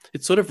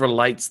it sort of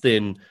relates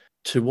then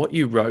to what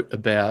you wrote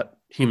about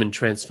human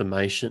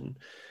transformation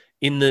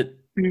in that,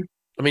 Mm.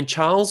 I mean,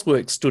 Charles'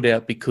 work stood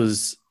out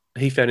because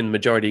he found in the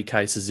majority of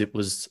cases it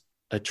was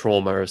a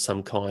trauma of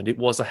some kind. It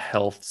was a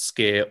health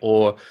scare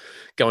or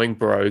going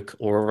broke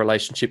or a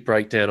relationship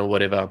breakdown or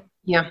whatever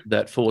Yeah.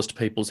 that forced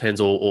people's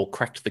hands or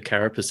cracked the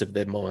carapace of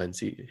their minds,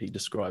 he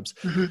describes,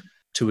 Hmm.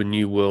 to a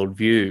new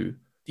worldview.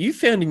 You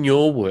found in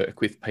your work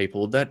with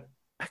people that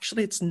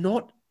actually it's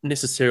not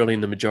necessarily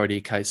in the majority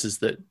of cases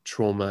that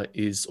trauma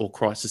is or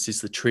crisis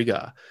is the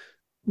trigger.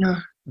 No.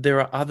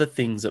 There are other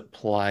things at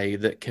play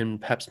that can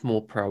perhaps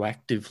more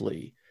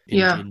proactively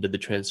Yeah. engender the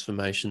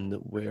transformation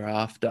that we're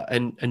after.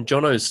 And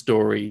Jono's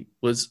story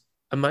was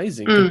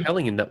amazing, Mm.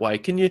 compelling in that way.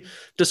 Can you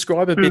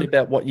describe a bit Mm.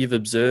 about what you've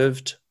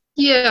observed?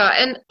 Yeah,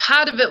 and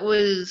part of it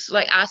was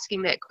like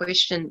asking that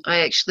question.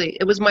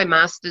 It was my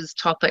master's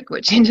topic,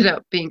 which ended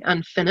up being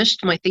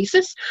unfinished, my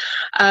thesis.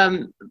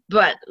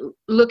 But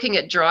looking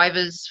at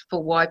drivers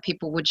for why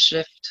people would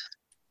shift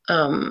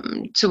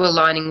to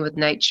aligning with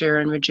nature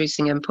and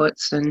reducing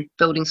inputs and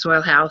building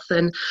soil health.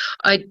 And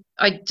I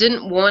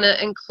didn't want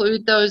to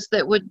include those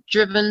that were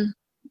driven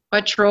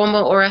by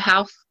trauma or a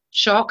health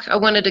shock. I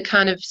wanted to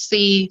kind of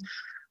see,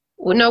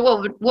 well, no,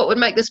 what would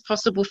make this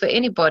possible for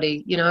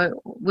anybody,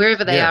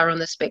 wherever they Yeah. are on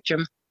the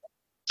spectrum.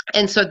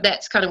 And so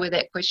that's kind of where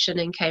that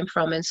questioning came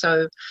from. And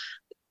so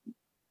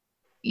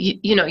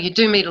you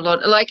do meet a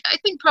lot. Like, I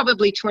think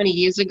probably 20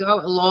 years ago,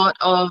 a lot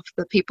of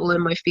the people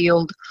in my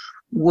field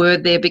were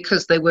there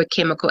because they were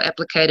chemical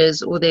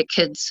applicators, or their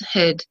kids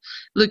had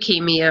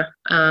leukemia,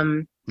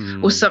 or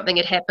Mm, something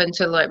had happened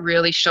to like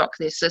really shock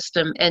their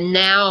system. And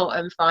now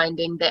I'm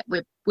finding that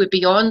we're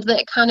beyond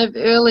that kind of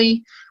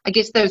early, I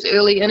guess those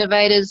early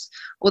innovators,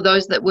 or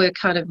those that were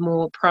kind of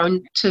more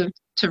prone to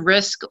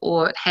risk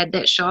or had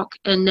that shock.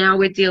 And now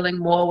we're dealing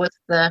more with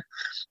the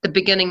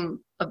beginning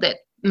of that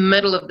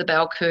middle of the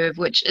bell curve,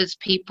 which is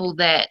people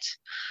that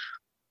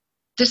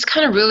just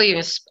kind of really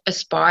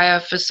aspire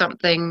for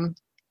something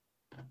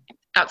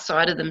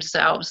outside of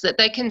themselves, that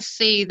they can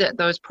see that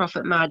those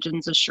profit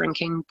margins are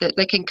shrinking, that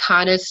they can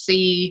kind of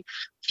see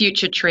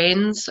future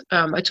trends.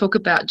 I talk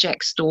about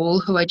Jack Stall,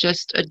 who I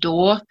just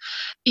adore.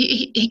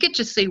 He could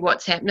just see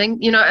what's happening,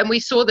 and we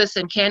saw this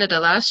in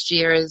Canada last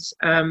year as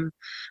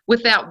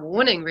without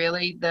warning,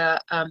 really, the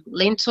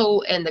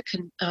lentil and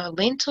the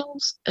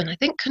lentils, and I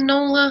think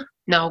canola.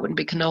 No, it wouldn't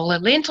be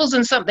canola. Lentils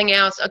and something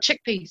else,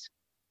 chickpeas.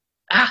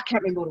 I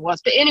can't remember what it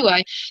was. But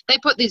anyway, they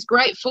put these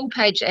great full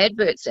page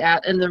adverts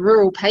out in the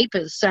rural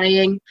papers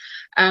saying,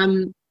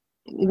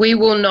 we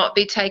will not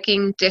be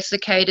taking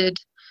desiccated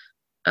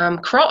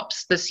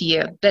crops this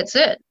year. That's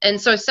it.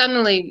 And so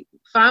suddenly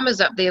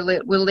farmers up there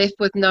were left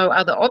with no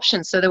other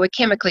options. So they were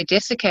chemically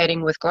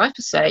desiccating with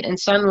glyphosate. And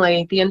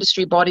suddenly the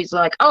industry body's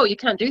like, oh, you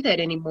can't do that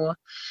anymore.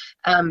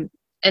 And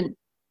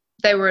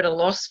they were at a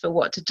loss for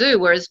what to do.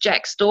 Whereas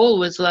Jack Stall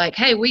was like,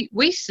 hey,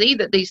 we see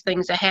that these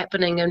things are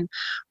happening, and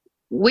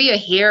we are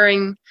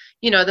hearing,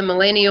 the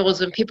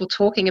millennials and people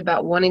talking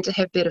about wanting to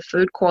have better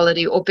food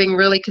quality or being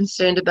really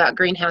concerned about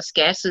greenhouse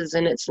gases.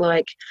 And it's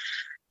like,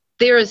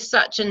 there is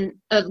such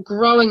a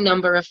growing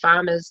number of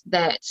farmers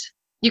that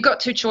you've got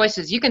two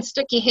choices. You can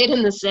stick your head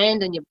in the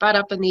sand and your butt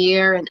up in the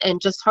air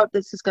and just hope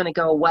this is going to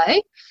go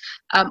away.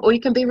 Or you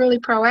can be really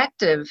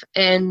proactive.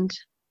 And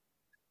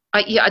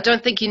I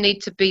don't think you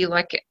need to be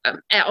like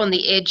out on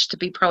the edge to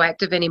be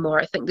proactive anymore.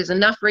 I think there's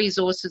enough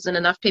resources and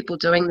enough people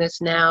doing this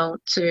now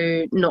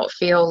to not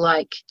feel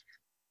like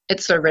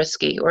it's so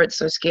risky or it's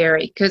so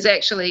scary, because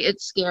actually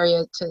it's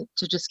scarier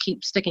to just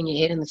keep sticking your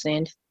head in the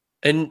sand.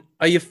 And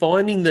are you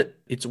finding that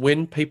it's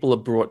when people are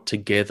brought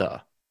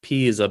together,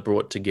 peers are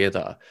brought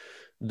together,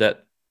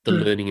 that the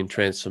Mm. learning and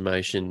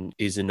transformation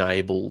is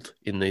enabled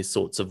in these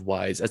sorts of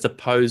ways, as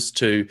opposed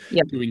to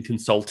Yeah, doing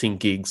consulting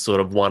gigs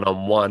sort of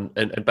one-on-one?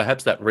 And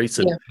perhaps that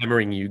recent yeah,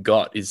 hammering you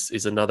got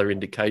is another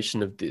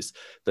indication of this,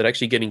 that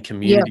actually getting yeah,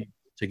 community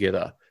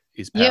together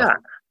is yeah.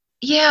 powerful.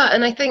 Yeah,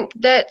 and I think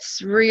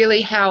that's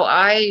really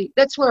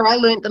that's where I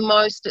learned the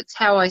most. It's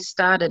how I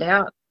started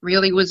out,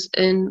 really, was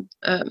in,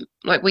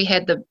 like, we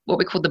had what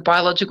we called the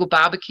biological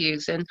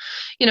barbecues, and,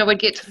 we'd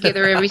get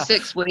together every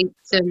 6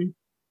 weeks, and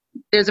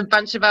there's a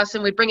bunch of us,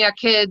 and we'd bring our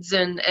kids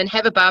and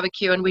have a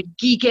barbecue, and we'd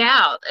geek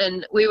out,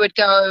 and we would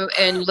go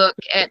and look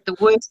at the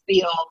worst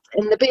field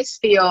and the best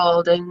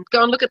field, and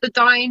go and look at the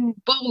dying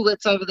bull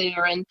that's over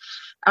there. And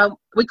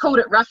we called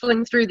it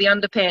ruffling through the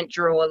underpant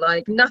drawer.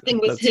 Like, nothing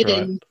was That's right.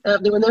 hidden.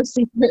 There were no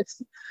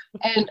secrets.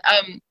 And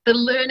the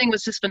learning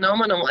was just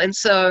phenomenal. And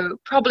so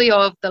probably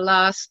of the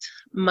last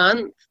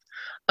month,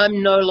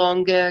 I'm no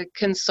longer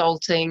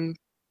consulting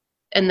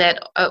in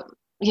that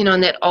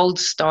in that old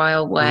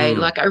style way. Mm.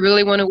 Like, I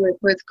really want to work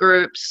with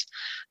groups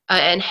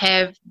and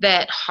have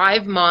that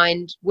hive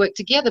mind work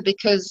together,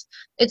 because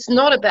it's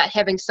not about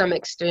having some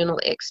external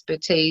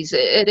expertise.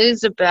 It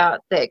is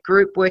about that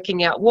group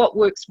working out what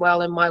works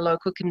well in my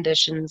local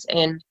conditions,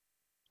 and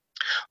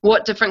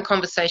what different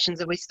conversations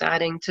are we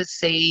starting to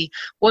see,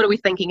 what are we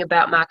thinking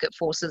about market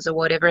forces or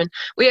whatever. And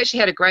we actually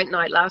had a great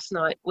night last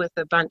night with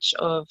a bunch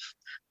of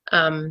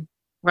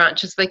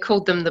ranchers. They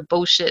called them the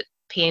bullshit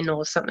pen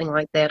or something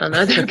like that. I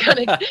know they're kind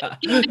of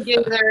get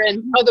together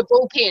and the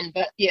bullpen,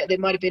 but yeah, there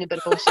might have been a bit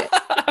of bullshit.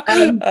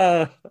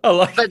 I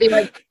like But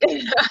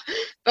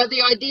but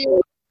the idea,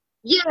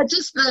 yeah,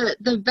 just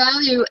the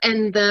value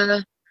and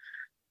the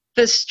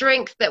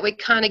strength that we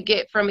kind of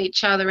get from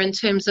each other in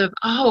terms of,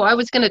 oh, I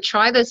was going to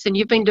try this and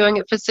you've been doing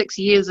it for 6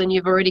 years and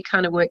you've already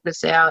kind of worked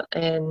this out,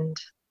 and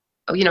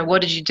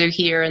what did you do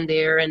here and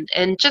there,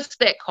 and just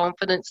that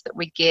confidence that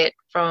we get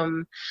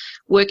from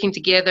working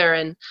together.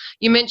 And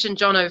you mentioned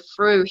John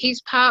O'Frew.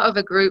 He's part of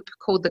a group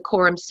called the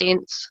Quorum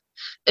Sense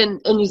in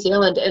New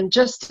Zealand, and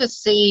just to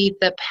see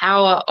the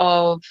power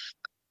of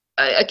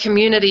a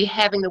community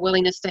having the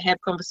willingness to have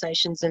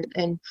conversations, and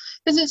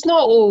because it's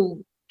not all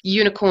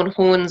unicorn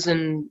horns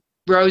and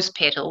rose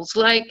petals.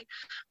 Like,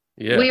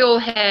 we all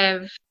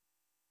have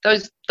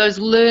those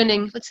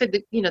learning, let's say,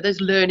 those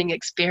learning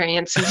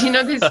experiences.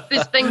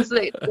 There's things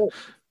that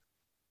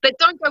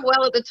don't go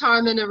well at the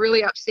time and are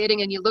really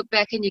upsetting, and you look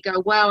back and you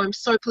go, wow, I'm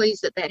so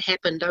pleased that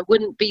happened. I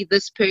wouldn't be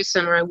this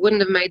person, or I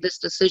wouldn't have made this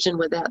decision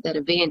without that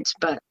event.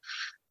 But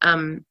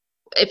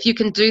if you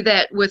can do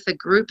that with a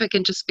group, it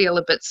can just feel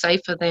a bit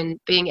safer than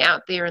being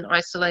out there and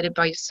isolated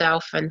by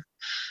yourself. And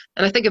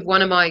I think of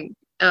one of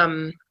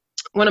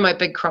my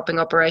big cropping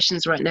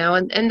operations right now,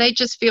 and they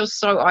just feel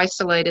so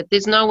isolated.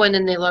 There's no one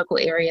in their local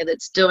area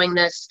that's doing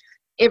this.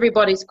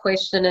 Everybody's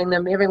questioning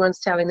them. Everyone's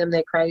telling them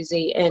they're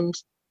crazy, and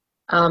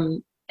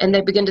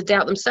they begin to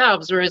doubt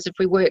themselves. Whereas if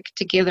we work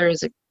together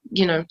as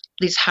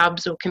these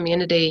hubs or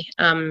community,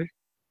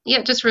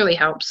 it just really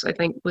helps, I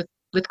think,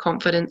 with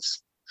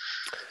confidence.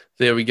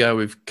 There we go.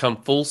 We've come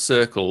full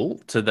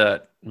circle to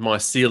that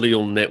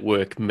mycelial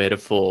network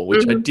metaphor,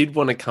 which I did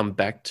want to come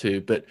back to,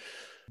 but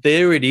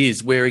there it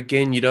is, where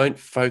again, you don't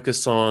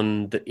focus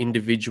on the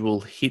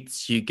individual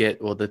hits you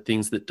get or the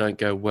things that don't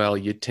go well.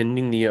 You're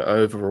tending the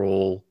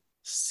overall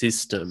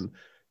system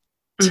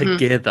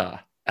together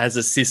as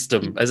a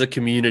system, as a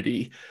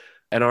community.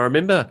 And I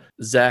remember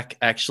Zach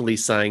actually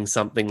saying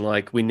something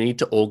like, we need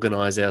to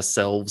organize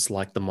ourselves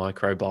like the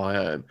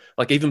microbiome,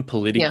 like even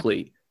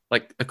politically,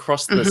 like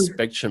across the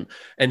spectrum.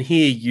 And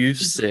here you've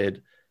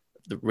said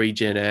the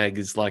regen ag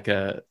is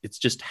it's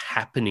just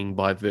happening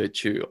by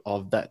virtue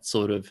of that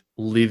sort of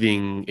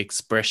living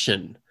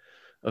expression,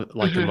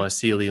 like a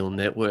mycelial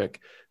network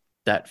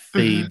that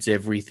feeds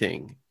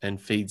everything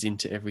and feeds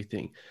into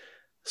everything.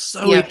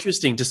 So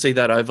interesting to see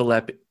that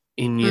overlap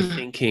in your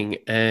thinking,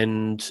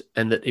 and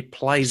that it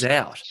plays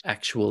out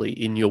actually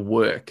in your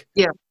work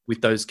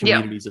with those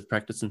communities of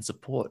practice and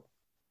support.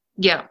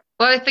 Yeah.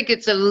 Well, I think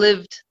it's a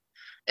lived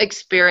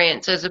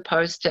experience as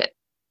opposed to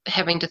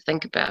having to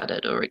think about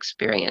it or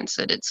experience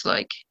it. It's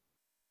like,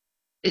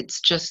 it's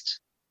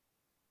just,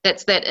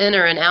 that's that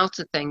inner and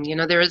outer thing.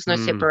 There is no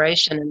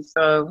separation. And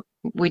so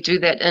we do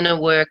that inner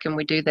work and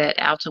we do that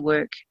outer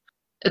work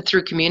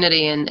through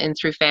community and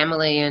through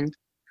family. And,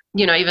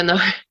 even though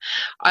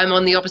I'm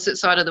on the opposite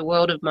side of the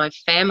world of my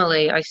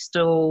family, I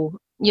still,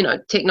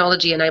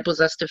 technology enables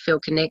us to feel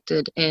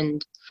connected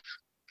and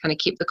kind of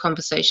keep the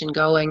conversation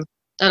going.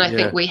 And I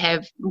think we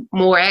have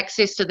more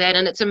access to that.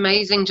 And it's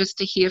amazing just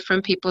to hear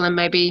from people. And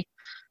maybe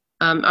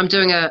I'm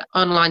doing an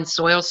online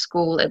soil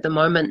school at the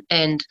moment.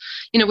 And,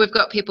 we've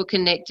got people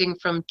connecting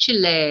from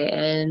Chile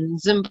and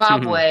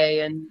Zimbabwe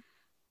and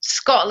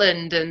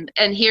Scotland,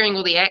 and hearing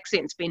all the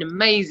accents been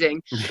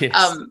amazing.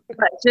 Yes.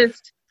 But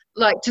just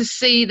like to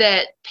see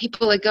that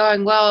people are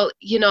going, well,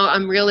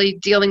 I'm really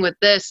dealing with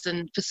this.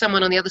 And for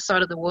someone on the other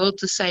side of the world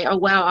to say, oh,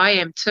 wow, I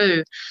am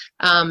too.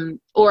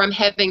 Or I'm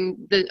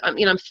having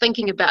I'm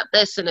thinking about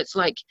this. And it's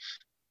like,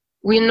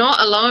 we're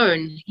not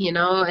alone,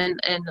 and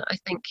I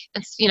think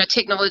it's,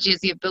 technology has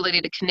the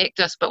ability to connect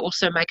us, but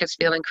also make us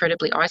feel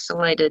incredibly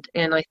isolated.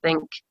 And I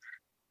think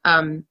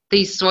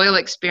these soil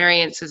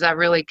experiences are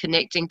really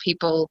connecting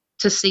people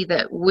to see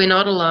that we're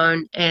not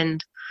alone,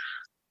 and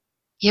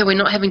we're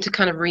not having to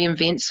kind of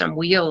reinvent some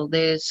wheel.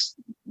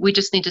 We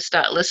just need to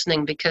start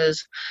listening,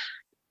 because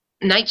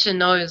nature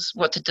knows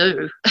what to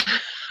do.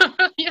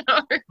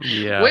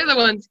 We're the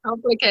ones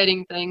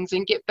complicating things,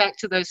 and get back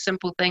to those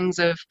simple things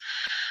of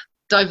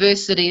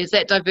diversity. Is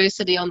that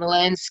diversity on the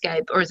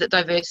landscape, or is it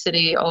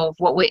diversity of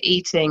what we're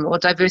eating, or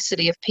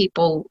diversity of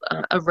people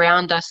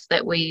around us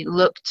that we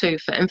look to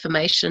for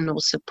information or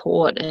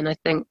support? And I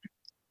think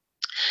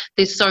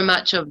there's so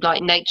much of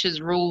like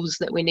nature's rules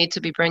that we need to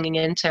be bringing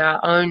into our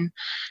own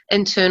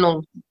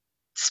internal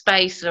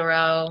space or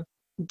our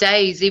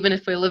days, even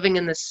if we're living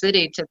in the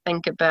city, to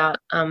think about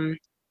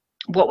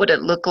what would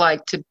it look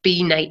like to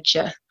be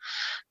nature,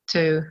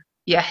 to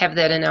have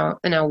that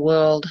in our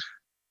world.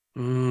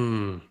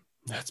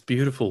 That's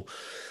beautiful.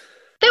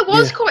 That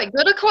was quite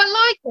good. I quite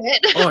liked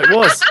it. Oh, it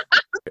was.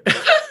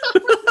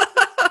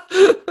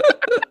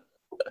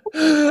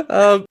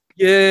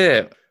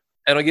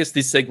 And I guess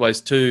this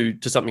segues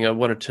to something I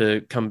wanted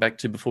to come back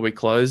to before we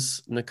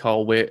close,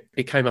 Nicole, where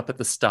it came up at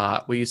the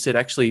start, where you said,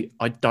 actually,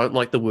 I don't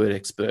like the word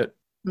expert.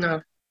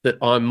 No. That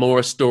I'm more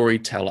a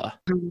storyteller.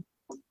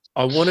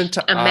 I wanted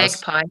to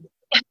ask... magpie.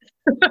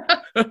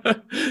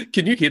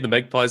 Can you hear the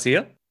magpies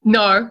here?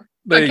 No,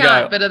 There I you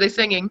can't, go. but are they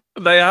singing?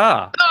 They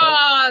are.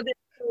 Oh,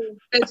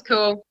 That's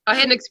cool. I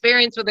had an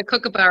experience with a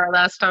kookaburra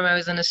last time I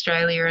was in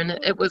Australia, and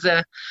it was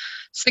a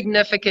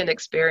significant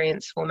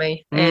experience for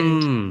me.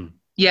 And Mm.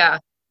 yeah,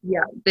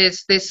 yeah,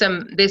 there's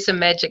some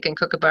magic in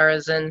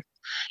kookaburras, and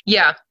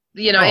yeah, Oh,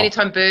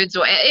 anytime birds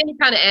or any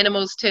kind of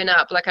animals turn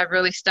up, like I've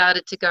really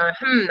started to go,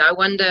 I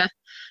wonder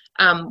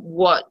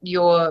what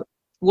your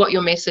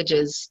message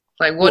is.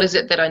 Like, what well, is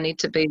it that I need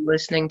to be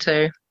listening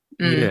to?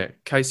 Mm, yeah,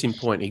 case in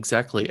point,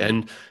 exactly.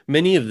 And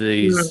many of mm,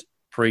 these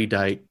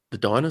predate the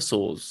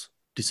dinosaurs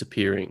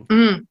disappearing.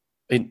 mm.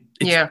 It's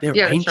Yeah, they're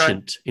yeah, that's right.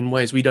 ancient in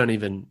ways we don't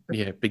even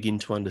begin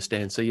to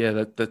understand. So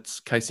yeah, that's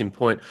case in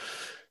point.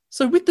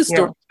 So with the Yeah.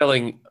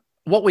 storytelling,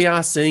 what we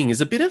are seeing is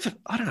a bit of,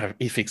 I don't know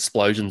if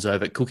explosions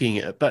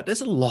overcooking it, but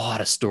there's a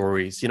lot of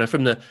stories,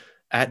 from the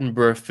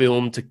Attenborough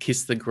film to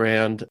Kiss the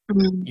Ground.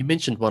 Mm. You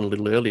mentioned one a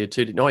little earlier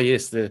too. Oh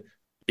yes, the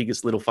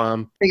Biggest Little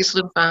Farm. Biggest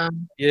little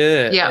farm.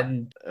 Yeah, Yeah.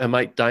 and a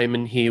mate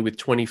Damon here with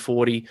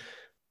 2040.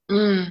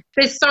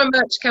 There's so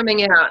much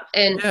coming out,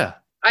 and Yeah.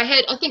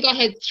 I think I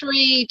had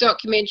 3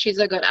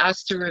 documentaries I got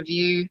asked to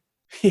review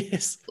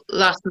Yes.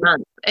 last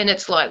month, and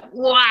it's like,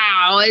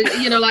 wow,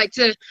 like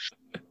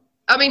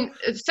I mean,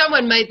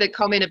 someone made the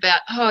comment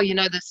about,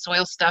 the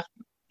soil stuff,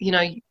 you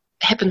know,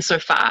 happens so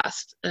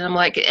fast, and I'm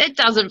like, it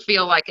doesn't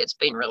feel like it's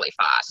been really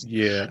fast.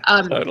 Yeah,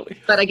 Um, totally.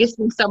 but I guess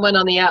there's someone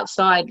on the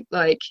outside,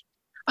 like,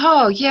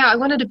 oh yeah, I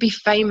wanted to be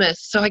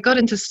famous, so I got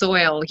into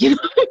soil,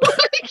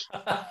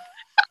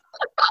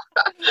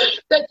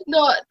 That's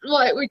not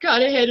like we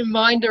kind of had in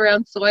mind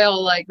around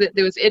soil, like that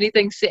there was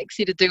anything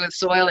sexy to do with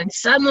soil, and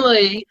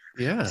suddenly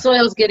Yeah.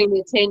 soil's getting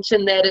the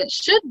attention that it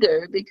should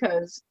do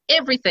because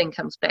everything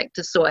comes back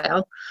to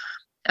soil.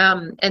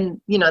 And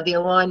the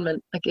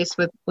alignment, I guess,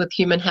 with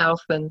human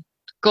health and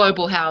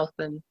global health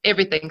and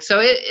everything. So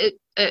it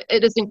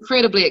is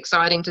incredibly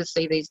exciting to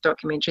see these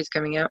documentaries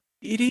coming out.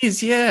 It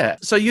is, yeah.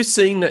 So you're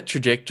seeing that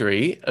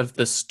trajectory of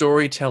the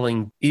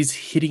storytelling is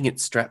hitting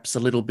its straps a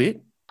little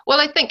bit. Well,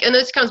 I think, and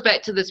this comes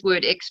back to this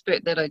word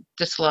expert that I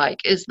dislike,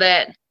 is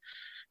that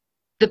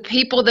the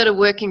people that are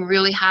working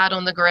really hard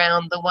on the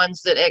ground, the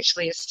ones that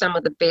actually are some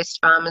of the best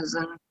farmers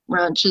and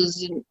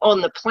ranchers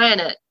on the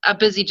planet, are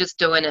busy just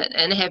doing it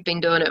and have been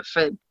doing it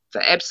for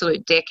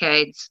absolute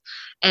decades.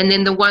 And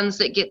then the ones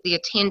that get the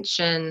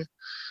attention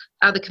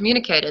are the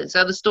communicators,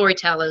 are the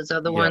storytellers,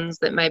 are the Yeah. ones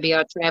that maybe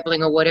are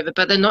traveling or whatever,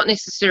 but they're not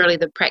necessarily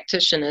the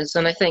practitioners.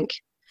 And I think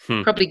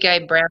Hmm. probably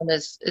Gabe Brown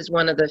is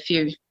one of the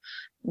few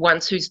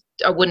ones who's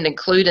I wouldn't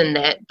include in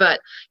that.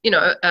 But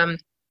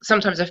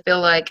sometimes I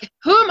feel like,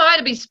 who am I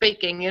to be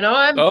speaking?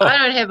 I Oh,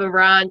 don't have a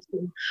ranch,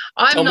 and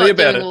I'm tell me not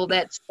about doing it. all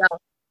that stuff.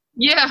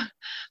 Yeah,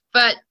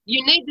 but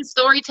you need the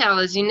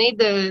storytellers, you need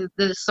the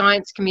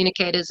science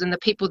communicators, and the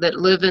people that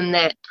live in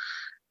that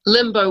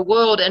limbo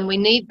world, and we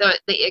need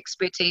the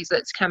expertise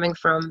that's coming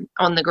from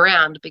on the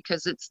ground,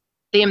 because it's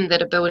them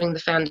that are building the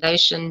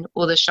foundation,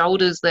 or the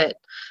shoulders that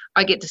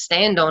I get to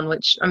stand on,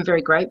 which I'm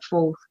very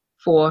grateful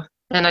for.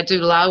 And I do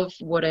love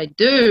what I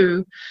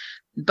do,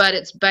 but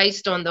it's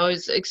based on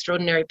those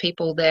extraordinary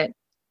people that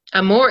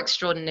are more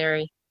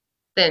extraordinary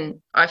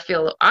than I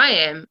feel I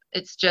am.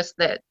 It's just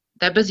that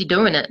they're busy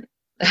doing it.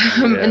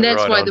 Yeah, And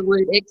that's right why on. the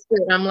word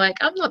expert, I'm like,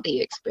 I'm not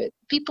the expert.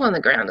 People on the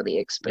ground are the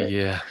expert.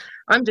 Yeah.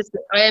 I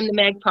am the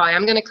magpie.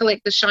 I'm going to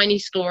collect the shiny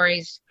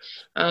stories,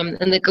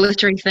 and the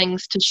glittery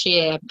things to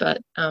share.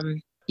 But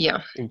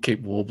yeah, And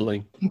keep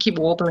warbling. and keep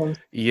warbling.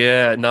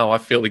 Yeah, no, I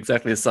feel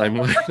exactly the same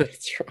way.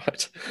 That's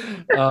right.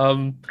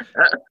 Um,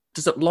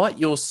 does it light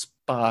your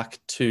spark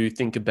to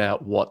think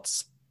about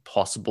what's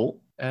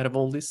possible out of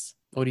all this?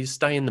 Or do you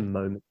stay in the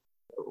moment?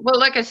 Well,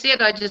 like I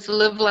said, I just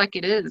live like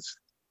it is.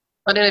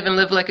 I don't even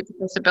live like it's a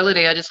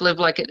possibility. I just live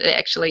like it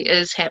actually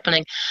is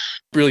happening.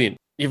 Brilliant.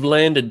 You've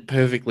landed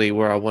perfectly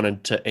where I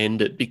wanted to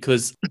end it,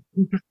 because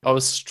I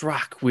was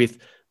struck with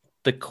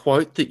the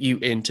quote that you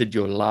entered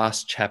your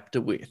last chapter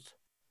with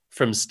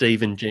from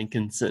Stephen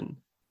Jenkinson.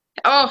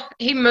 Oh,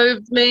 he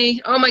moved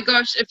me. Oh my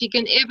gosh, if you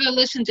can ever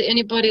listen to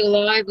anybody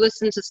live,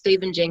 listen to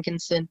Stephen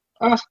Jenkinson.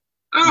 Oh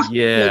my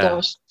Yeah.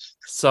 gosh.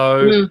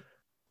 So Mm,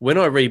 when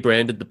I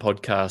rebranded the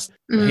podcast,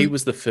 he mm.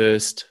 was the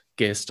first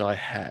guest I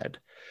had.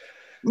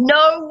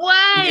 No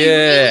way, really?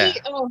 Yeah.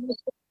 Oh,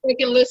 I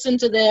can listen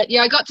to that.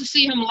 Yeah, I got to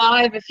see him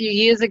live a few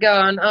years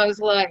ago, and I was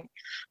like,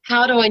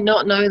 how do I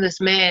not know this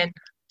man?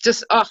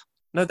 Just, oh,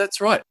 No,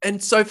 that's right.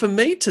 And so for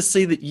me to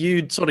see that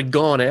you'd sort of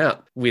gone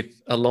out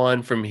with a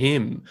line from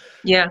him,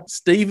 yeah,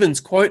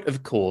 Stephen's quote,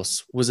 of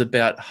course, was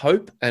about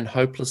hope and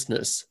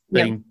hopelessness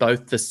yeah, being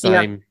both the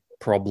yeah, same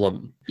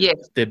problem. yeah.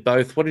 They're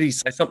both, what did he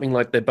say? Something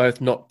like they're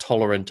both not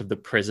tolerant of the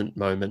present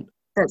moment.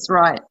 That's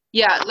right.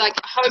 Yeah, like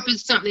hope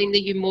is something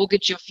that you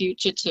mortgage your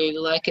future to.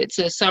 Like it's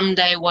a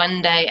someday,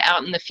 one day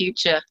out in the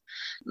future.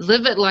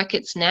 Live it like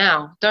it's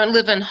now. Don't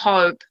live in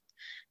hope,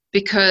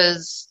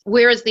 because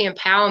where is the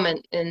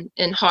empowerment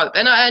in hope?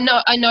 And I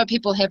know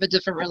people have a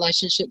different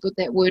relationship with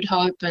that word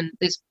hope. And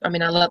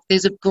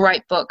there's a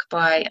great book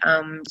by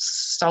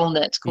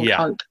Solnit called Yeah,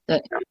 Hope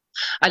that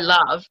I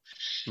love.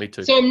 me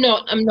too. So I'm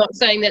not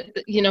saying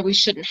that we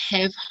shouldn't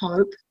have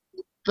hope,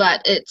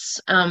 but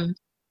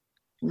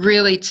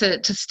really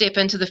to step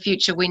into the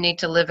future, we need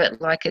to live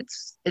it like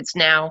it's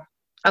now.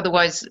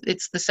 Otherwise,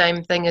 it's the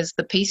same thing as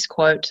the peace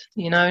quote,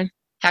 you know?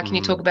 How can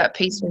you talk about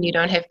peace when you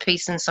don't have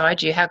peace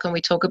inside you? How can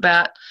we talk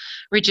about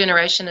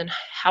regeneration and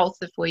health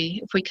if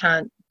we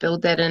can't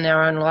build that in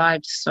our own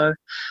lives? So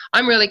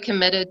I'm really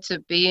committed to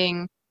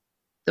being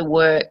the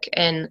work,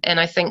 and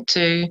I think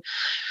to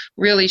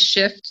really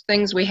shift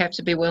things, we have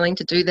to be willing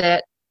to do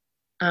that,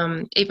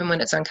 even when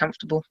it's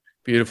uncomfortable.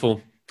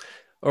 Beautiful.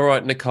 All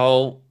right,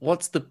 Nicole,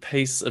 what's the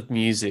piece of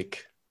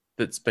music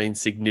that's been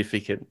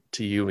significant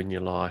to you in your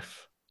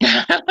life?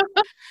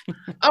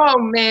 Oh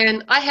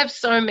man, I have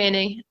so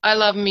many. I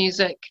love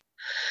music.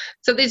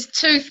 So there's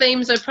two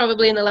themes are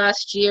probably in the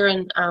last year,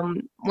 and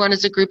one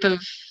is a group of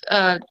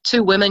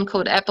two women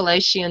called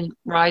Appalachian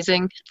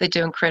Rising. They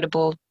do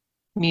incredible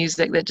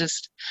music. They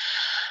just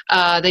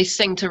they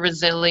sing to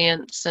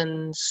resilience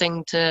and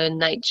sing to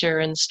nature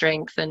and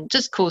strength and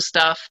just cool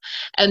stuff.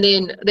 And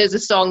then there's a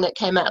song that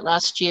came out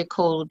last year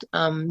called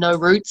No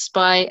Roots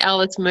by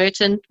Alice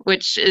Merton,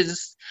 which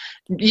is,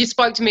 you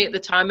spoke to me at the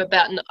time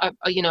about,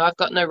 you know, I've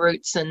got no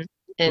roots, and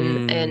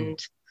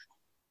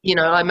you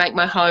know, I make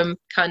my home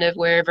kind of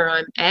wherever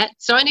I'm at.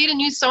 So I need a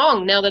new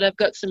song now that I've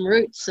got some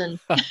roots. And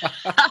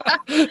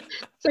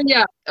so,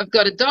 yeah, I've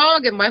got a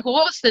dog and my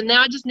horse, and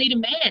now I just need a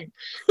man.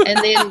 And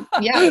then,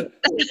 yeah,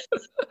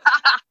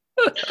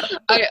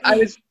 I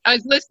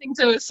was listening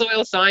to a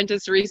soil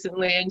scientist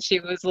recently, and she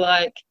was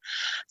like,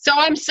 so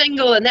I'm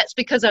single, and that's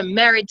because I'm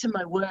married to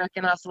my work.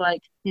 And I was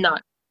like, no,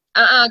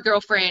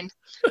 girlfriend,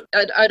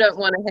 I don't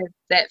want to have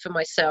that for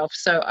myself.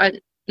 So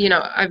you know,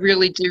 I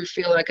really do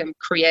feel like I'm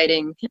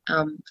creating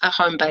a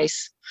home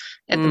base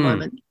at the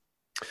moment.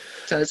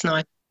 So it's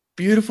nice.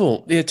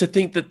 Beautiful. Yeah, to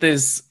think that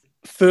there's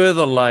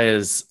further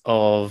layers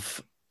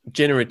of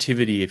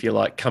generativity, if you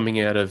like,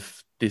 coming out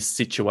of this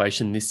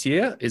situation this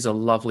year is a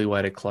lovely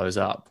way to close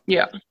up.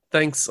 Yeah.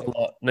 Thanks a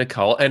lot,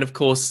 Nicole. And of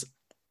course,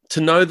 to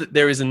know that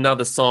there is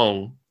another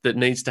song that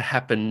needs to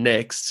happen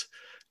next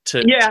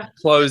to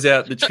close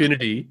out the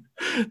Trinity,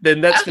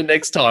 then that's for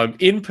next time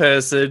in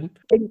person.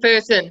 In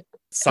person.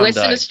 Sunday.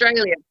 Western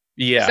Australia.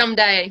 Yeah.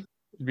 Someday.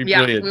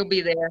 Brilliant. We'll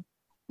be there.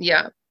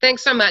 Yeah.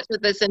 Thanks so much for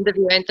this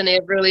interview, Anthony.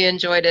 I've really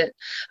enjoyed it.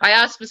 I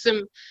asked for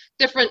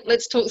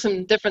let's talk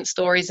some different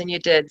stories, and you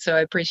did, so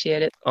I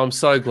appreciate it. I'm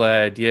so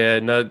glad. Yeah,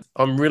 no,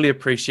 I'm really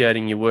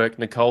appreciating your work,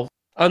 Nicole.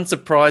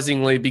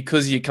 Unsurprisingly,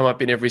 because you come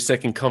up in every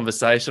second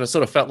conversation, I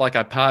sort of felt like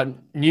I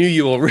knew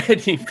you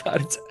already,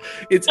 but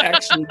it's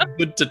actually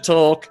good to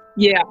talk.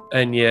 Yeah.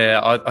 And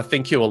yeah, I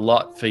thank you a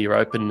lot for your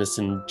openness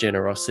and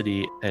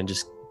generosity and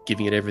just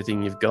giving it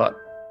everything you've got.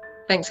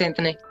 Thanks,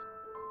 Anthony.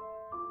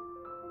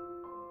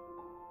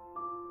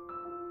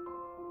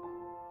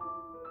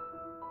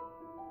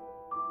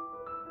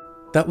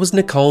 That was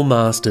Nicole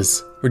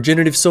Masters,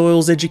 regenerative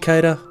soils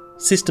educator,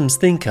 systems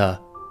thinker,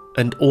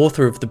 and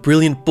author of the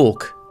brilliant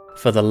book,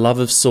 For the Love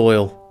of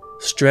Soil,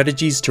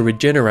 Strategies to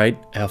Regenerate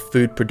Our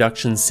Food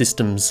Production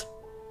Systems.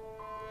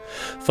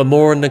 For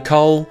more on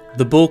Nicole,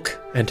 the book,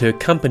 and her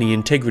company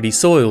Integrity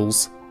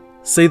Soils,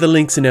 see the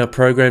links in our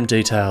program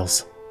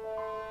details.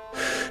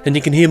 And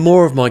you can hear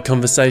more of my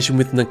conversation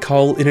with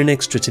Nicole in an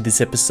extra to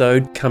this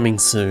episode coming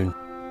soon.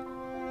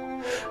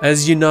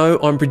 As you know,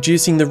 I'm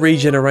producing The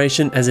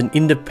Regeneration as an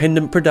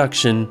independent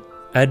production,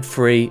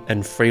 ad-free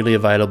and freely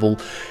available.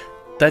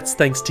 That's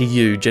thanks to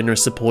you,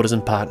 generous supporters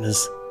and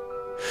partners.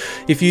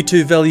 If you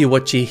too value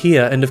what you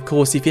hear, and of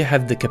course if you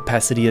have the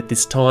capacity at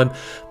this time,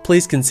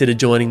 please consider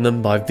joining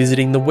them by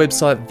visiting the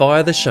website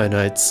via the show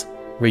notes,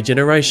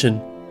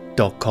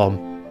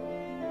 regeneration.com.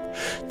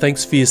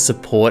 Thanks for your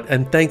support,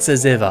 and thanks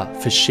as ever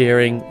for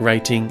sharing,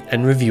 rating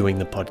and reviewing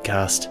the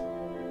podcast.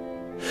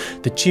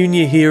 The tune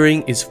you're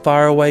hearing is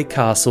Faraway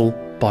Castle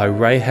by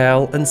Ray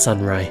Howell and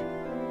Sunray.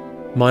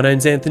 My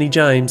name's Anthony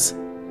James.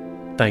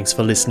 Thanks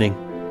for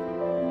listening.